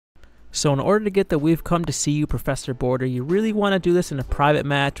So in order to get the We've Come to See You Professor border, you really want to do this in a private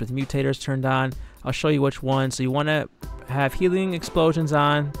match with mutators turned on. I'll show you which one. So you want to have healing explosions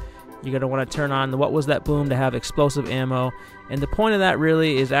on. You're going to want to turn on the What Was That Boom to have explosive ammo. And the point of that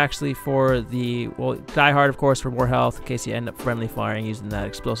really is actually for the, well, Die Hard, of course, for more health in case you end up friendly firing using that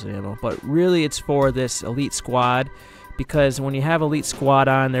explosive ammo. But really it's for this elite squad, because when you have elite squad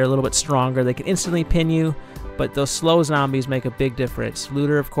on, they're a little bit stronger. They can instantly pin you, but those slow zombies make a big difference.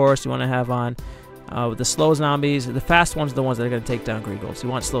 Looter, of course, you want to have on. With the slow zombies, the fast ones are the ones that are going to take down Greengold. So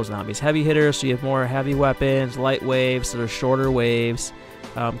you want slow zombies. Heavy hitters, so you have more heavy weapons. Light waves, so there's shorter waves.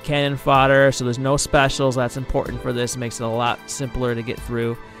 Cannon fodder, so there's no specials. That's important for this. It makes it a lot simpler to get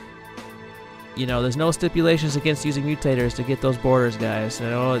through. You know, there's no stipulations against using mutators to get those borders, guys. I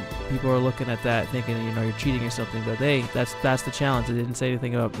know people are looking at that thinking, you know, you're cheating or something, but hey, that's the challenge. I didn't say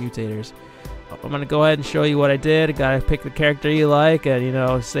anything about mutators. I'm going to go ahead and show you what I did. I got to pick the character you like and, you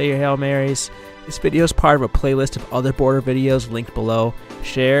know, say your Hail Marys. This video is part of a playlist of other border videos linked below.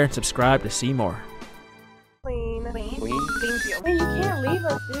 Share and subscribe to see more. Clean. Clean. Thank you. Hey, you can't leave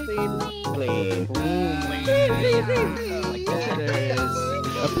us, dude. Clean.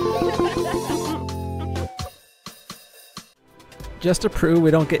 Just to prove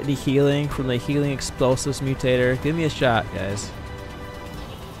we don't get any healing from the healing explosives mutator, give me a shot, guys.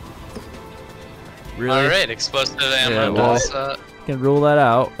 Really? Alright, explosive ammo. Yeah, well, Does, can rule that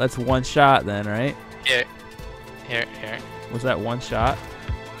out. That's one shot then, right? here. Was that one shot?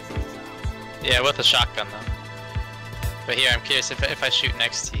 Yeah, with a shotgun though. But here, I'm curious if I shoot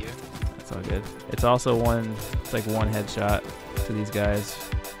next to you. That's all good. It's also it's like one headshot to these guys.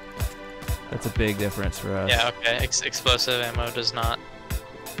 That's a big difference for us. Yeah, okay. Explosive ammo does not.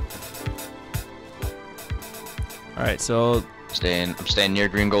 Alright, so I'm staying near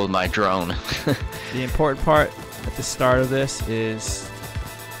Greengold with my drone. the important part at the start of this is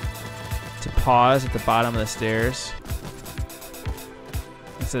to pause at the bottom of the stairs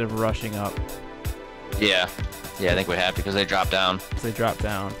instead of rushing up. Yeah, I think we have because they drop down. They drop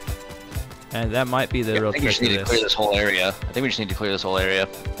down. And that might be the real trick I think we just need to clear this whole area. I think we just need to clear this whole area.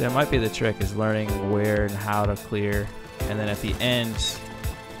 That might be the trick, is learning where and how to clear. And then at the end,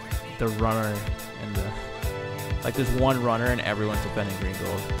 the runner and the... Like there's one runner and everyone's defending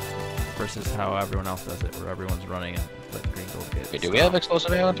Greengold versus how everyone else does it, where everyone's running and letting Greengold get... Wait, do we have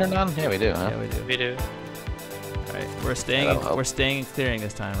explosive ammo turned on? Yeah, we do, huh? Yeah, we do. We do. Alright, we're staying and clearing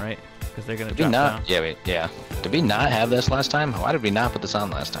this time, right? Because they're gonna drop down. Yeah. Did we not have this last time? Why did we not put this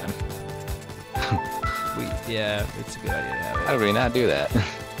on last time? Yeah, it's a good idea to have it. How did we not do that?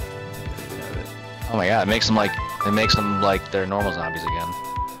 Oh my god, it makes them like they're normal zombies again.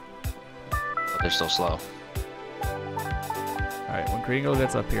 But they're still slow. Alright, when Greengold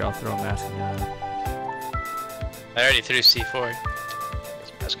gets up here, I'll throw a masking on him. I already threw C4.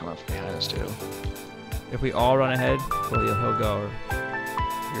 This guy's coming up from behind us too. If we all run ahead, well, he'll go.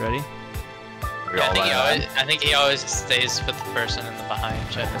 You ready? I think he always stays with the person in the behind.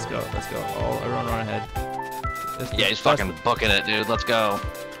 Right, let's go. Everyone run ahead. Yeah, he's fucking booking it, dude. Let's go.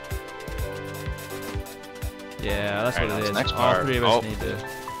 Yeah, that's what it is. Next All part. three of us need to...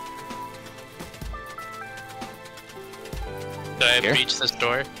 Did I Here? breach this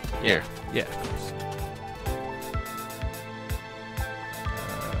door? Here. Yeah, of course.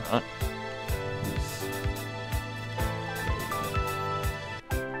 Huh?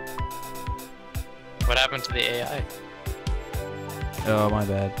 What happened to the AI? Oh, my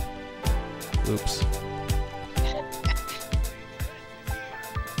bad. Oops.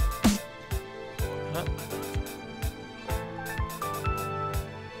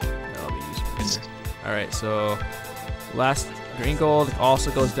 That'll be useful. Alright, so last Greengold also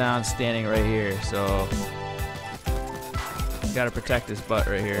goes down standing right here, so you gotta protect his butt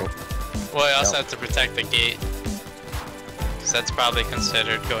right here. Well, I also have to protect the gate. Because that's probably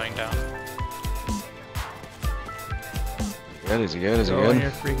considered going down. Is he good? Is he Go in good?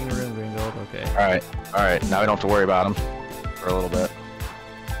 your freaking room, Greengold. Okay. Alright. Now we don't have to worry about him for a little bit.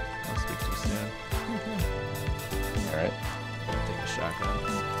 I'll speak too soon. Alright. Take a shotgun.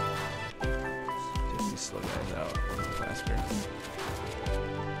 Take these slow guys out a little faster.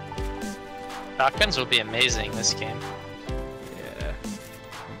 Shotguns will be amazing this game. Yeah.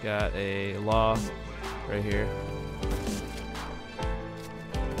 We got a law right here.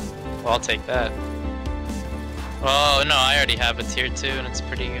 Well, I'll take that. Oh no, I already have a tier 2 and it's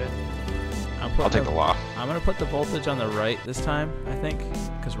pretty good. I'll take the law. I'm gonna put the voltage on the right this time, I think,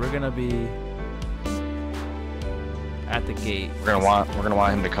 because we're gonna be at the gate. We're gonna want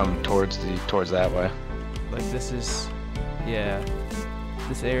him to come towards that way. Like this is, yeah,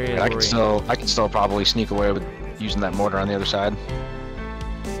 this area. I can still probably sneak away with using that mortar on the other side.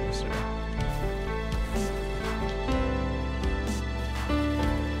 Yes, sir.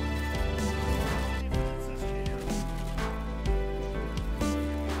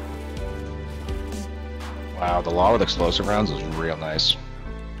 Wow, the law with explosive rounds is real nice.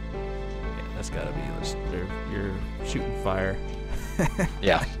 Yeah, that's gotta be you're shooting fire.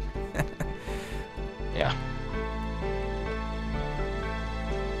 Yeah. Yeah.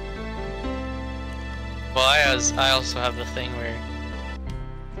 Well, I also have the thing where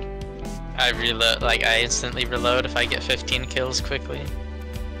I reload, like I instantly reload if I get 15 kills quickly.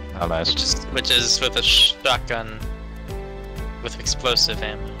 Oh, nice. Which is with a shotgun with explosive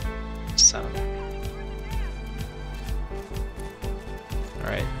ammo. So.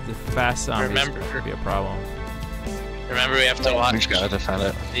 Alright, the fast zombies could be a problem. Remember, we have to watch We just gotta defend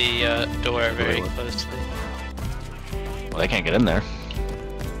it. the door very closely. Well, they can't get in there.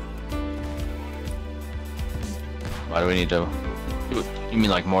 Why do we need to... You mean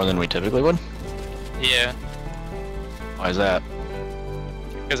like more than we typically would? Yeah, Why is that?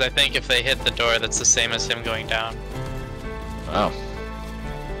 because I think if they hit the door, that's the same as him going down. Oh.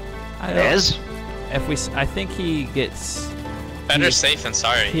 I It don't- is? I think he gets... Better safe than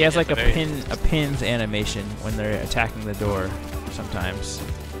sorry. He has at like the a very- pins animation when they're attacking the door sometimes.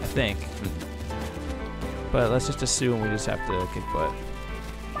 I think. But let's just assume we just have to kick butt.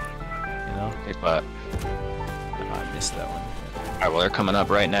 You know? Okay, but... Oh, I missed that one. Alright, well, they're coming up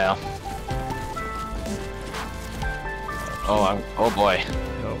right now. Oh boy.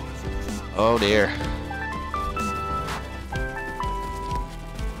 Oh. Oh dear.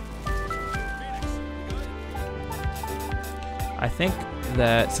 I think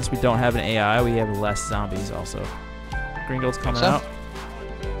that since we don't have an AI, we have less zombies also. Greengold's coming so? out.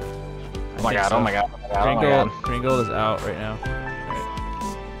 Oh my god, oh my god, oh my god, oh my god. Greengold is out right now.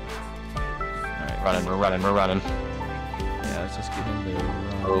 Alright. Running, we're running, we're running. Yeah, let's just get him to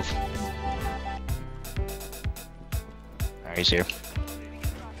run. Move. Alright, he's here.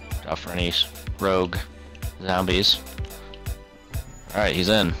 Off for any rogue zombies. Alright, he's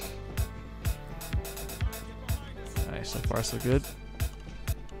in. Nice, so far so good.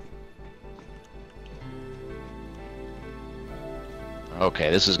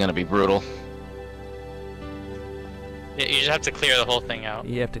 Okay, this is gonna be brutal. Yeah, you just have to clear the whole thing out.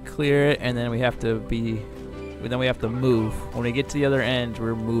 You have to clear it, and then we have to move. When we get to the other end,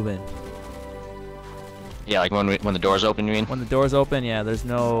 we're moving. Yeah, like when the doors open, you mean? When the doors open, yeah, there's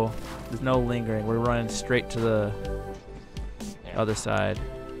no lingering. We're running straight to the other side.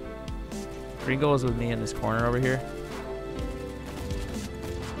 Greengold is with me in this corner over here.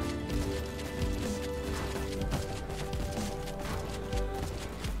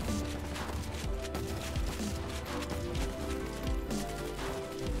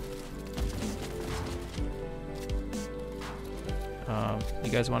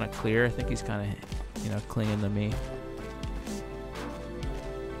 You guys want to clear? I think he's kind of, clinging to me.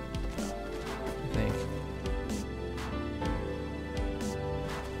 I think.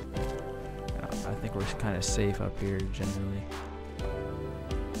 I think we're kind of safe up here generally.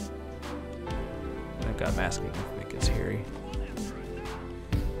 I've got masking if it gets hairy.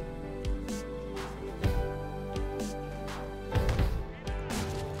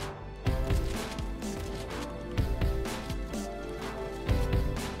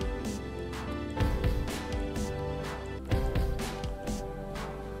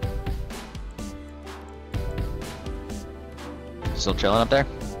 Still chilling up there?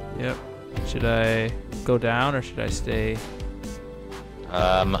 Yep. Should I go down or should I stay?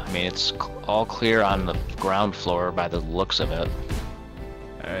 I mean, it's all clear on the ground floor by the looks of it.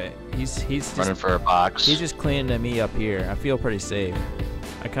 All right. He's Running just, for a box. he's just clinging to me up here. I feel pretty safe.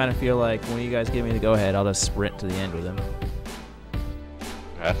 I kind of feel like when you guys give me the go ahead, I'll just sprint to the end with him.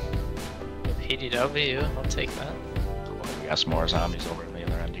 Okay. PDW, I'll take that. We got some more zombies over on the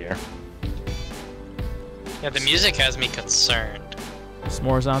other end here. Yeah, the music has me concerned. Some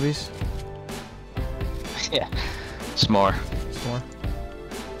more zombies? Yeah. Some more. Some more?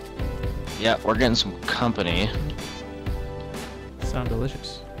 Yeah, we're getting some company. Sound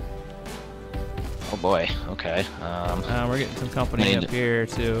delicious. Oh boy. Okay. We're getting some company need up to- here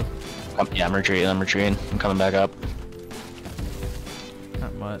too. Yeah, I'm retreating. I'm coming back up.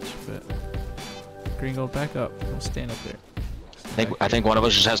 Not much, but Greengold, back up. Don't stand up there. I think one of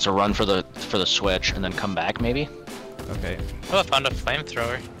us just has to run for the switch and then come back, maybe. Okay. Oh, I found a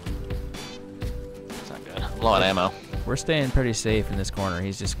flamethrower. It's not good. I'm low on ammo. We're staying pretty safe in this corner.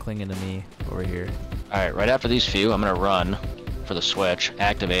 He's just clinging to me over here. All right, right after these few, I'm gonna run for the switch,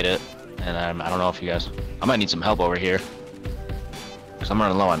 activate it, and I don't know if you guys. I might need some help over here, cause I'm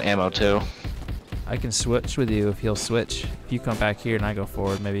running low on ammo too. I can switch with you if he'll switch. If you come back here and I go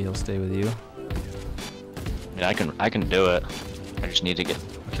forward, maybe he'll stay with you. I mean, I can do it. I just need to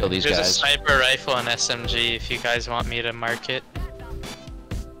kill these There's a guys. sniper rifle and SMG if you guys want me to mark it.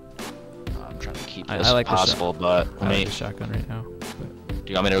 I'm trying to keep I like possible, but I like the shotgun right now. But,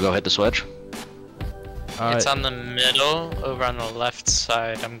 do you want me to go hit the switch? It's on the middle, over on the left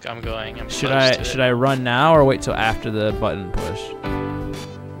side. I'm going. Should I run now or wait till after the button push?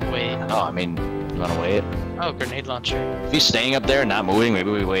 Wait. Oh, I mean, you want to wait? Oh, grenade launcher. If he's staying up there and not moving,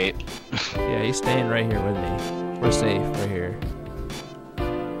 maybe we wait. Yeah, he's staying right here with me. We're safe right here.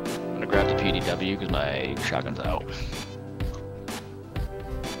 I'm gonna grab the PDW because my shotgun's out.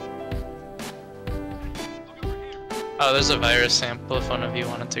 Oh, there's a virus sample if one of you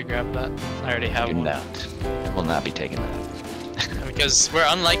wanted to grab that. I already have Do one. not. Will not be taking that. Because we're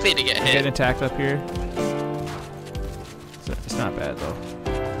unlikely to get I'm hit. getting attacked up here. It's not bad though.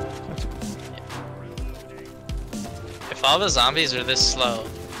 If all the zombies are this slow,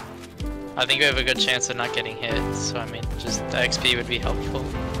 I think we have a good chance of not getting hit. So I mean, just the XP would be helpful.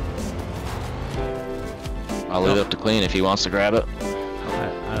 I'll leave it up to Clean if he wants to grab it.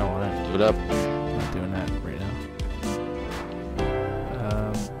 I don't want it. Do it up. I'm not doing that right now.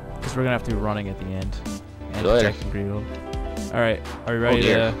 Because we're gonna have to be running at the end. And protecting Greengold. All right, are we ready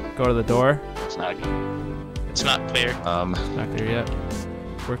to go to the door? It's not. It's not clear. It's not clear yet.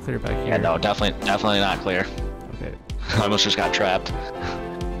 We're clear back here. Yeah, no, definitely not clear. Okay. I almost just got trapped.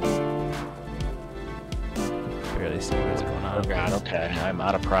 Barely see what's going on. Oh god, okay. I'm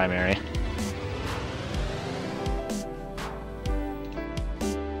out of primary.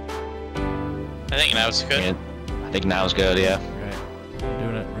 I think that was good. I think now's good, yeah. Alright. We're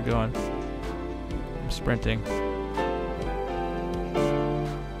doing it. We're going. I'm sprinting.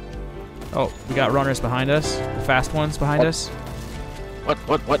 Oh, we got runners behind us. The fast ones behind us. What?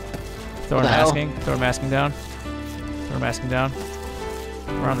 Throw masking down. Throw masking down.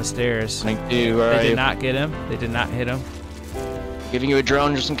 We're on the stairs. Thank you, where They are did you? not get him. They did not hit him. Giving you a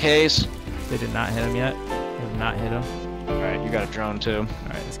drone just in case. They did not hit him yet. They have not hit him. Alright, you got a drone too.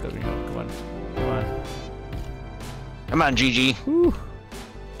 Alright, let's go. Come on. Come on. Come on, GG. Whew.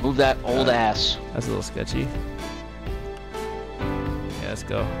 Move that old ass. That's a little sketchy. Yeah, let's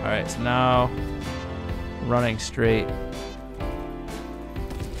go. Alright, so now running straight.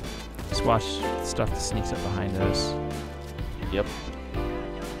 Just watch stuff that sneaks up behind us. Yep.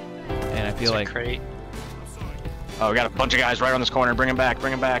 And I feel like Crate. Oh, we got a bunch of guys right on this corner. Bring him back.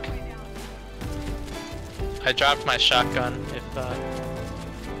 Bring him back. I dropped my shotgun. If oh,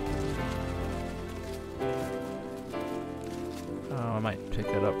 I might pick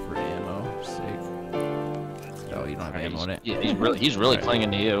it up for ammo sake. Oh, you don't have ammo on it. Yeah, he's really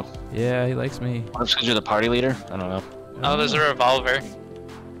clinging to you. Yeah, he likes me. Just because you're the party leader? I don't know. oh, there's a revolver.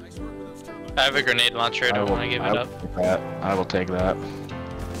 I have a grenade launcher. I don't want to give it up. I will take that.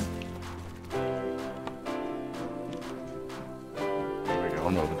 There we go.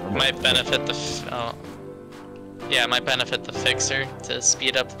 I'm moving. Might benefit the. Yeah, it might benefit the fixer to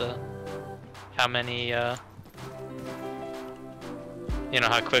speed up the. How many. You know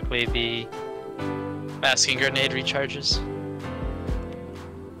how quickly the masking grenade recharges.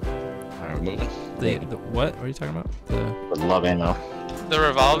 Alright, we're moving. The what? What are you talking about? Would love ammo. The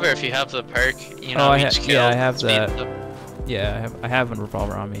revolver, if you have the perk, you know, Oh, each kill. yeah, I have speed that. the- Yeah, I have a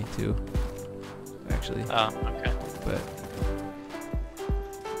revolver on me too. Actually, Oh, okay. but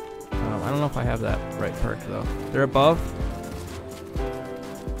I don't know if I have that right perk though. They're above.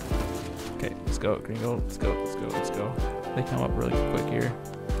 Okay, let's go, Greengold. Let's go. Let's go. Let's go. They come up really quick here,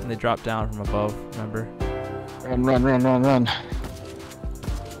 and they drop down from above. Remember? Run.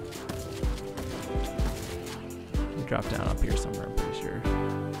 They drop down up here somewhere. I'm pretty sure.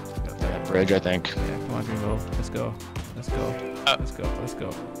 That bridge, I think. Yeah, come on, Greengold. Let's go. Let's go. Oh. Let's go. Let's go.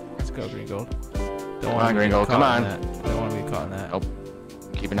 Let's go, Greengold. Don't Come want on, to get Greengold, caught come in on. that. Don't want to be caught in that. Nope.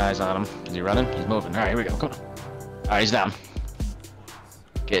 Keeping eyes on him. Is he running? He's moving. Alright, here we go. Come on. Alright, he's down.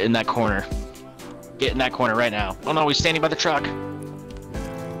 Get in that corner. Get in that corner right now. Oh no, he's standing by the truck.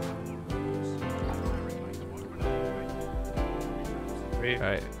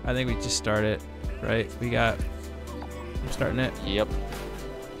 Alright, I think we just start it, right? I'm starting it. Yep.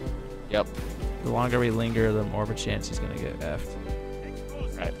 The longer we linger, the more of a chance he's gonna get effed.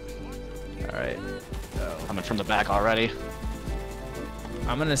 Right. Alright. Coming from the back already.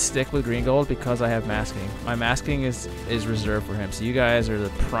 I'm gonna stick with Greengold because I have masking. My masking is reserved for him. So you guys are the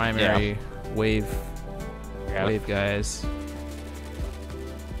primary wave guys.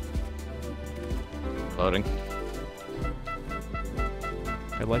 Loading.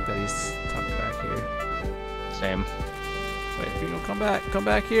 I like that he's tucked back here. Same. Wait, Greengold, come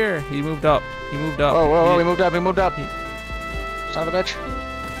back here. He moved up. He moved up. Whoa, he moved up. Son of a bitch.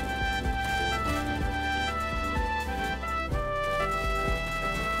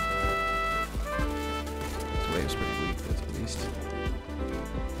 This wave's pretty weak, at least.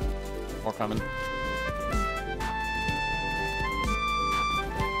 More coming.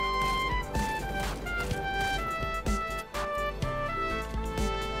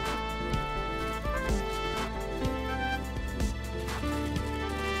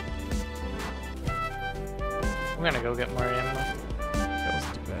 I'm gonna go get more ammo. That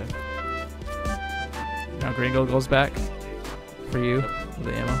wasn't too bad. Now Greengold goes back for you with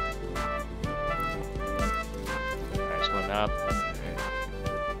the ammo. Alright, he's going up.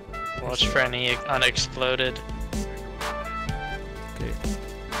 Watch for any unexploded. Okay.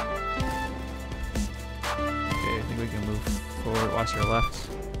 Okay, I think we can move forward. Watch your left.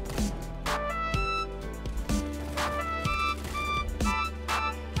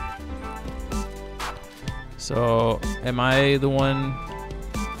 So, am I the one?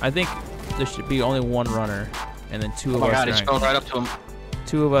 I think there should be only one runner, and then two Oh of my us. god, are he's on- going right up to him.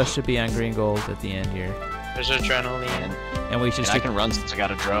 Two of us should be on Greengold at the end here, There's adrenaline. and we should. And I can run since I got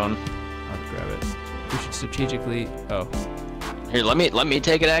a drone. I'll grab it. We should strategically. Oh, Here, let me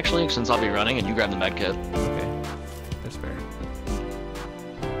take it actually, since I'll be running, and you grab the med kit. okay, that's fair.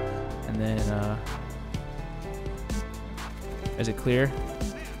 And then, is it clear?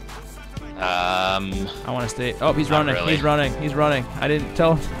 I want to stay. Oh, he's Not running. really. He's running. He's running. I didn't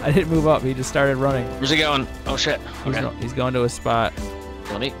tell him. I didn't move up. He just started running. Where's he going? Oh shit. Okay. He's going to a spot.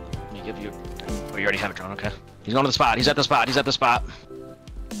 Let me give you. Oh, you already have a drone. Okay. He's going to the spot. He's at the spot. He's at the spot.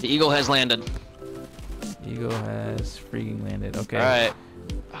 The eagle has landed. Eagle has freaking landed. Okay. All right.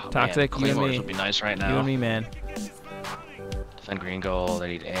 Oh, Toxic, man, you and Claymores me. would be nice right now. You and me, man. Defend Greengold. I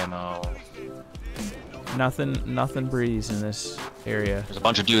need ammo. Nothing breathes in this area. There's a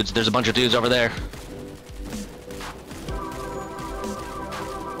bunch of dudes. There's a bunch of dudes over there.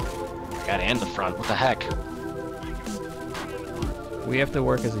 Got in the front. What the heck? We have to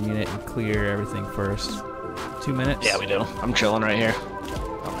work as a unit and clear everything first. 2 minutes? Yeah, we do. I'm chilling right here.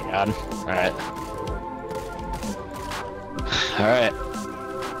 Oh my god. All right. All right.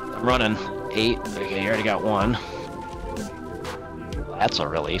 I'm running. 8. Okay, you already got 1. That's a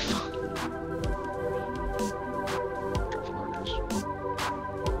relief.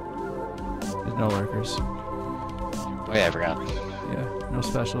 There's no lurkers. Oh yeah, I forgot. Yeah, no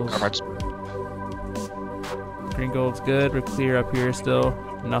specials. Car parts. Greengold's good. We're clear up here still.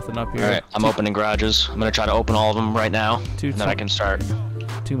 Nothing up here. All right, I'm opening garages. I'm gonna try to open all of them right now, and then I can start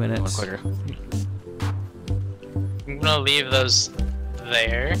 2 going minutes. quicker. I'm gonna leave those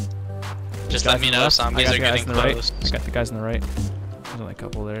there. Just let Guys me on the know left. zombies I got are the guys getting on the right. close. I got the guys on the right. There's only a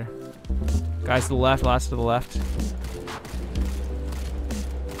couple there. Guys to the left, lots to the left.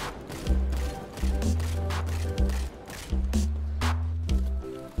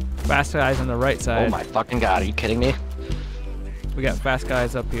 Fast guys on the right Oh side. my fucking god, are you kidding me? We got fast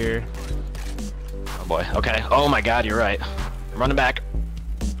guys up here. Oh boy. Okay. Oh my god, you're right. I'm running back.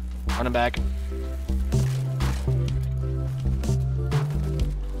 Running back.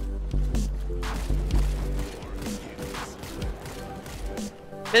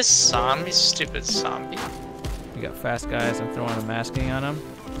 This zombie, stupid zombie. We got fast guys. I'm throwing a masking on them.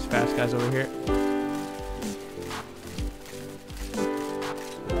 There's fast guys over here.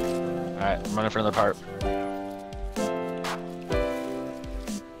 Alright, I'm running for another part.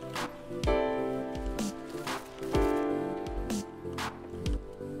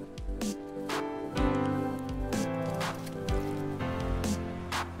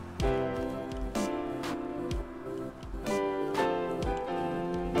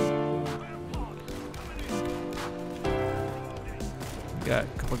 We got a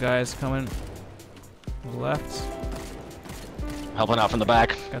couple guys coming to the left. Helping out from the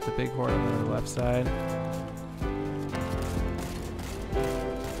back. Got the big horde on the left side.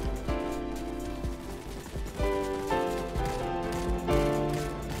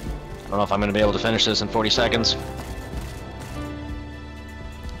 I don't know if I'm gonna be able to finish this in 40 seconds.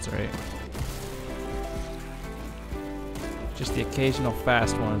 That's alright. Just the occasional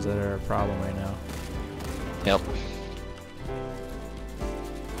fast ones that are a problem right now. Yep.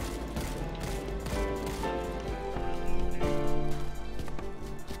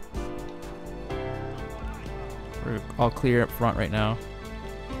 We're all clear up front right now.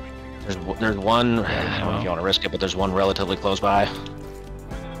 There's one, I don't know if you want to risk it, but there's one relatively close by.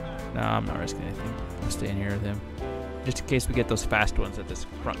 No, I'm not risking anything. I'm staying here with him. Just in case we get those fast ones at this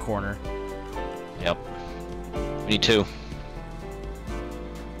front corner. Yep. We need 2. You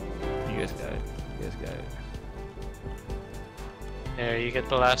guys got it. You guys got it. There, you get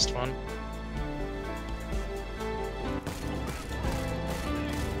the last one.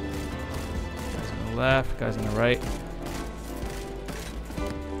 Guys on the left, guys on the right.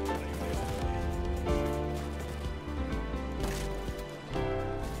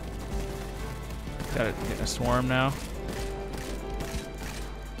 Got it. Getting a swarm now.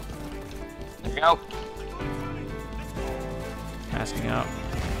 There you go. Masking out.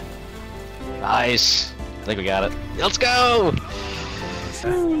 Nice. I think we got it. Let's go!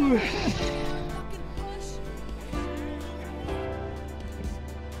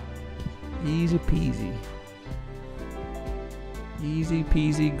 Easy peasy. Easy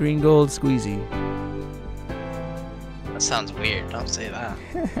peasy, Greengold squeezy. That sounds weird. Don't say that.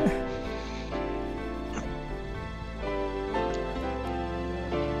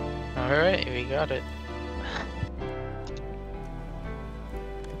 Alright, we got it.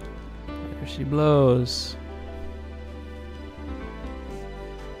 There she blows.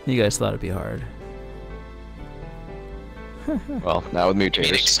 You guys thought it'd be hard. Well, not with I mean,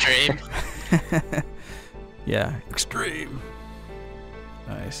 mutators. extreme. Yeah, extreme.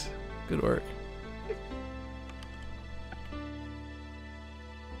 Nice. Good work.